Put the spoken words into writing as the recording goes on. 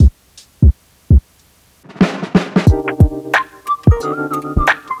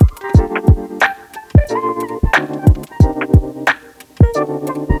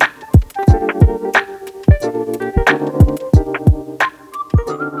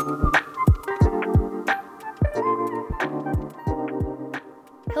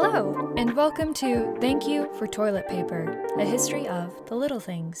and welcome to Thank You for Toilet Paper, a history of the little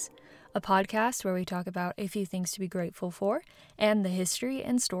things, a podcast where we talk about a few things to be grateful for and the history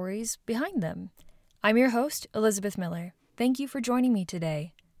and stories behind them. I'm your host, Elizabeth Miller. Thank you for joining me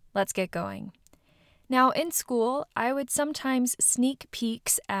today. Let's get going. Now, in school, I would sometimes sneak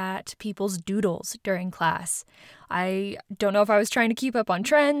peeks at people's doodles during class. I don't know if I was trying to keep up on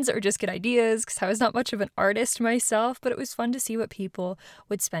trends or just get ideas, because I was not much of an artist myself, but it was fun to see what people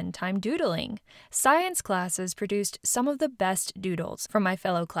would spend time doodling. Science classes produced some of the best doodles from my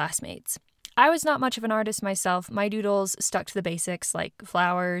fellow classmates. I was not much of an artist myself. My doodles stuck to the basics like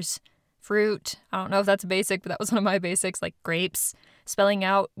flowers, fruit. I don't know if that's a basic, but that was one of my basics, like grapes. Spelling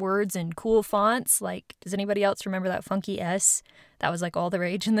out words in cool fonts, like, does anybody else remember that funky S? That was like all the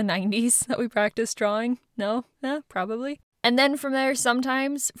rage in the 90s that we practiced drawing. No? Yeah, probably. And then from there,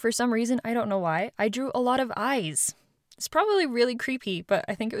 sometimes, for some reason, I don't know why, I drew a lot of eyes. It's probably really creepy, but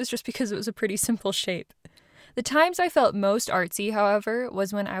I think it was just because it was a pretty simple shape. The times I felt most artsy, however,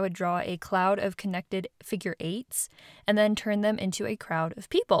 was when I would draw a cloud of connected figure eights and then turn them into a crowd of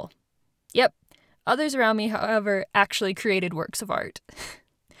people. Yep. Others around me, however, actually created works of art.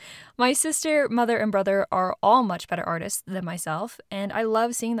 My sister, mother, and brother are all much better artists than myself, and I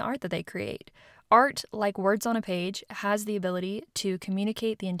love seeing the art that they create. Art, like words on a page, has the ability to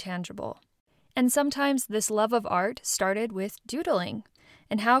communicate the intangible. And sometimes this love of art started with doodling.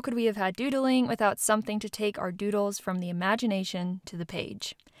 And how could we have had doodling without something to take our doodles from the imagination to the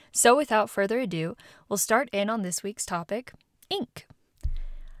page? So without further ado, we'll start in on this week's topic, ink.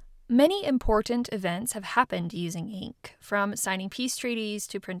 Many important events have happened using ink, from signing peace treaties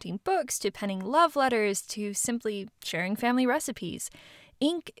to printing books to penning love letters to simply sharing family recipes.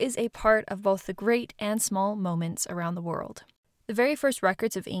 Ink is a part of both the great and small moments around the world. The very first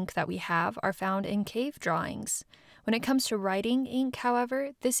records of ink that we have are found in cave drawings. When it comes to writing ink,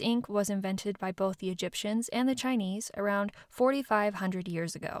 however, this ink was invented by both the Egyptians and the Chinese around 4,500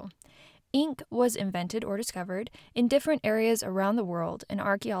 years ago. Ink was invented or discovered in different areas around the world, and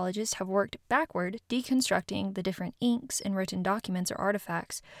archaeologists have worked backward, deconstructing the different inks in written documents or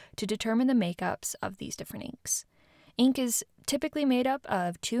artifacts to determine the makeups of these different inks. Ink is typically made up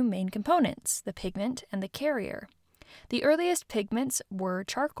of two main components, the pigment and the carrier. The earliest pigments were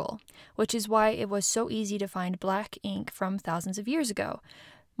charcoal, which is why it was so easy to find black ink from thousands of years ago,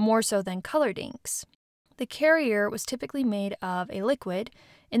 more so than colored inks. The carrier was typically made of a liquid.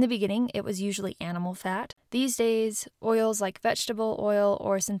 In the beginning, it was usually animal fat. These days, oils like vegetable oil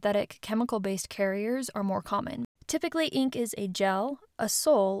or synthetic chemical-based carriers are more common. Typically, ink is a gel, a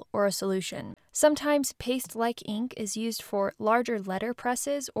sol, or a solution. Sometimes paste-like ink is used for larger letter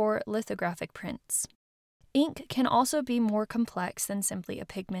presses or lithographic prints. Ink can also be more complex than simply a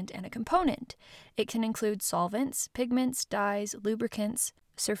pigment and a component. It can include solvents, pigments, dyes, lubricants,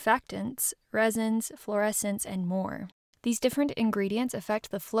 surfactants, resins, fluorescents, and more. These different ingredients affect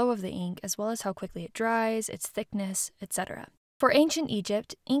the flow of the ink as well as how quickly it dries, its thickness, etc. For ancient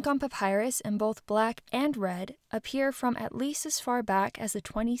Egypt, ink on papyrus in both black and red appear from at least as far back as the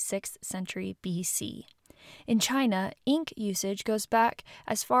 26th century BC. In China, ink usage goes back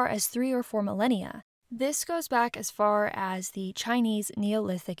as far as 3 or 4 millennia. This goes back as far as the Chinese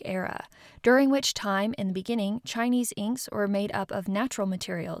Neolithic era, during which time, in the beginning, Chinese inks were made up of natural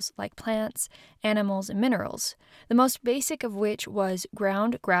materials like plants, animals, and minerals, the most basic of which was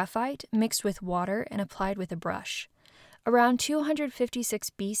ground graphite mixed with water and applied with a brush. Around 256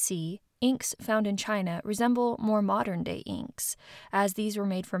 BC, inks found in China resemble more modern-day inks, as these were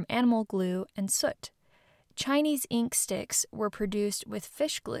made from animal glue and soot. Chinese ink sticks were produced with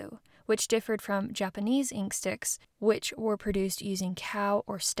fish glue, which differed from Japanese ink sticks, which were produced using cow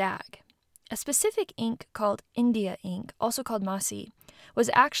or stag. A specific ink called India ink, also called masi, was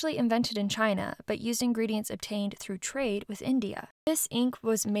actually invented in China, but used ingredients obtained through trade with India. This ink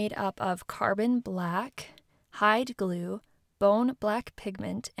was made up of carbon black, hide glue, bone black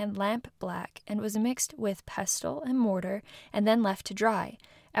pigment, and lamp black, and was mixed with pestle and mortar and then left to dry,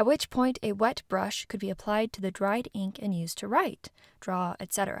 at which point a wet brush could be applied to the dried ink and used to write, draw,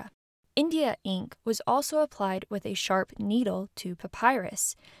 etc. India ink was also applied with a sharp needle to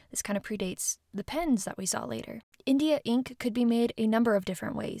papyrus. This kind of predates the pens that we saw later. India ink could be made a number of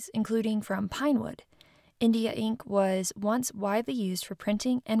different ways, including from pine wood. India ink was once widely used for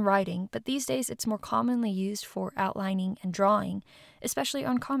printing and writing, but these days it's more commonly used for outlining and drawing, especially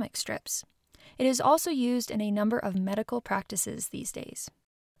on comic strips. It is also used in a number of medical practices these days.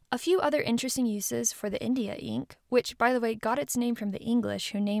 A few other interesting uses for the India ink, which, by the way, got its name from the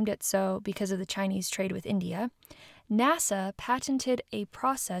English, who named it so because of the Chinese trade with India. NASA patented a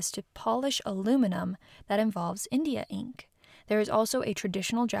process to polish aluminum that involves India ink. There is also a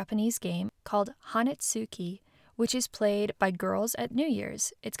traditional Japanese game called Hanetsuki, which is played by girls at New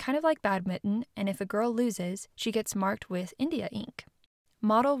Year's. It's kind of like badminton, and if a girl loses, she gets marked with India ink.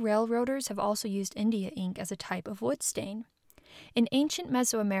 Model railroaders have also used India ink as a type of wood stain. In ancient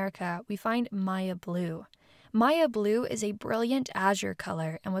Mesoamerica, we find Maya blue. Maya blue is a brilliant azure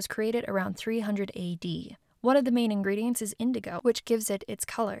color and was created around 300 AD. One of the main ingredients is indigo, which gives it its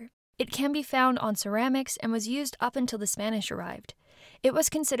color. It can be found on ceramics and was used up until the Spanish arrived. It was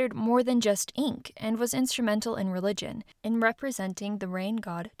considered more than just ink and was instrumental in religion, in representing the rain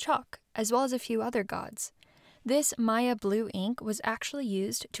god Chak, as well as a few other gods. This Maya blue ink was actually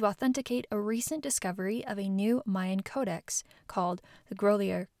used to authenticate a recent discovery of a new Mayan codex called the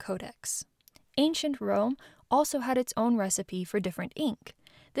Grolier Codex. Ancient Rome also had its own recipe for different ink.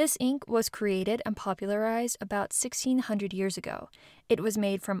 This ink was created and popularized about 1600 years ago. It was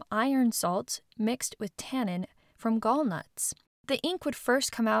made from iron salts mixed with tannin from gall nuts. The ink would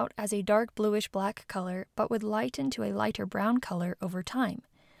first come out as a dark bluish-black color, but would lighten to a lighter brown color over time.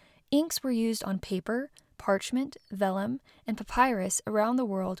 Inks were used on paper, parchment, vellum, and papyrus around the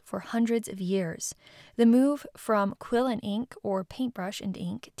world for hundreds of years. The move from quill and ink, or paintbrush and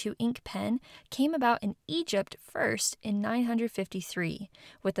ink, to ink pen came about in Egypt first in 953,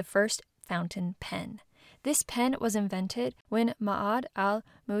 with the first fountain pen. This pen was invented when Ma'ad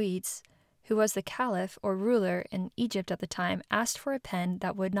al-Mu'iz, who was the caliph or ruler in Egypt at the time, asked for a pen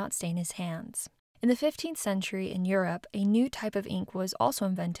that would not stain his hands. In the 15th century in Europe, a new type of ink was also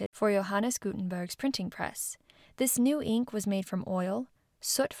invented for Johannes Gutenberg's printing press. This new ink was made from oil,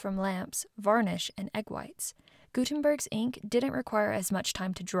 soot from lamps, varnish, and egg whites. Gutenberg's ink didn't require as much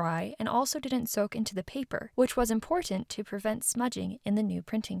time to dry and also didn't soak into the paper, which was important to prevent smudging in the new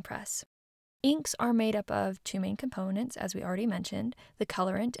printing press. Inks are made up of two main components, as we already mentioned, the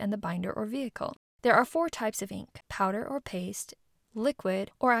colorant and the binder or vehicle. There are 4 types of ink: powder or paste,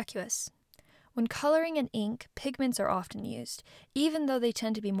 liquid, or aqueous. When coloring in ink, pigments are often used. Even though they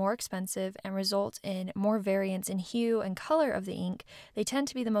tend to be more expensive and result in more variance in hue and color of the ink, they tend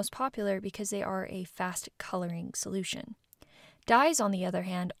to be the most popular because they are a fast coloring solution. Dyes, on the other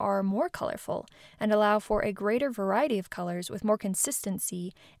hand, are more colorful and allow for a greater variety of colors with more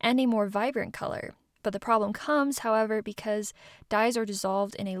consistency and a more vibrant color. But the problem comes, however, because dyes are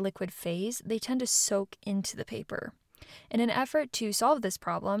dissolved in a liquid phase, they tend to soak into the paper. In an effort to solve this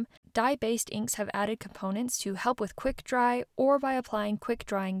problem, dye-based inks have added components to help with quick dry or by applying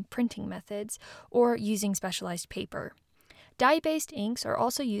quick-drying printing methods or using specialized paper. Dye-based inks are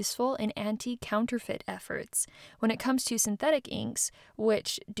also useful in anti-counterfeit efforts. When it comes to synthetic inks,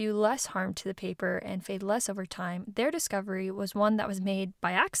 which do less harm to the paper and fade less over time, their discovery was one that was made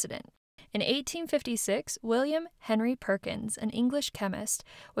by accident. In 1856, William Henry Perkins, an English chemist,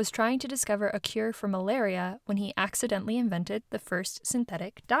 was trying to discover a cure for malaria when he accidentally invented the first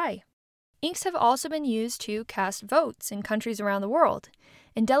synthetic dye. Inks have also been used to cast votes in countries around the world.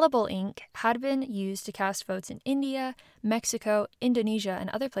 Indelible ink had been used to cast votes in India, Mexico, Indonesia, and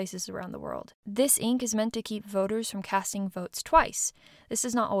other places around the world. This ink is meant to keep voters from casting votes twice. This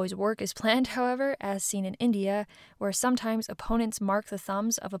does not always work as planned, however, as seen in India, where sometimes opponents mark the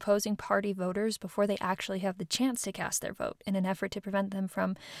thumbs of opposing party voters before they actually have the chance to cast their vote in an effort to prevent them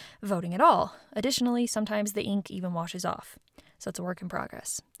from voting at all. Additionally, sometimes the ink even washes off, so it's a work in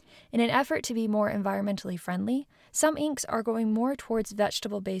progress. In an effort to be more environmentally friendly, some inks are going more towards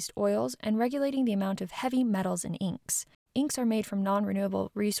vegetable-based oils and regulating the amount of heavy metals in inks. Inks are made from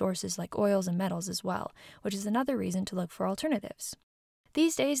non-renewable resources like oils and metals as well, which is another reason to look for alternatives.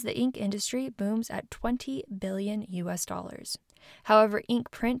 These days, the ink industry booms at $20 billion. However,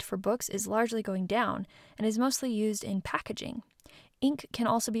 ink print for books is largely going down and is mostly used in packaging. Ink can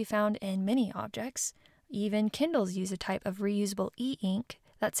also be found in many objects. Even Kindles use a type of reusable e-ink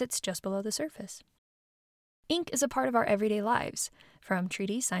that sits just below the surface. Ink is a part of our everyday lives, from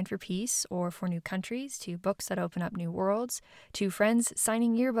treaties signed for peace or for new countries, to books that open up new worlds, to friends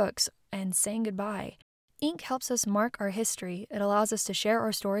signing yearbooks and saying goodbye. Ink helps us mark our history. It allows us to share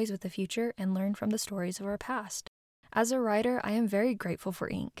our stories with the future and learn from the stories of our past. As a writer, I am very grateful for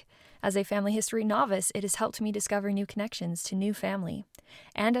ink. As a family history novice, it has helped me discover new connections to new family.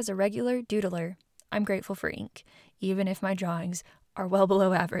 And as a regular doodler, I'm grateful for ink, even if my drawings are well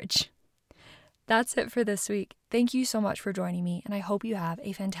below average. That's it for this week. Thank you so much for joining me, and I hope you have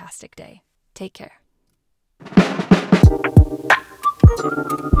a fantastic day. Take care.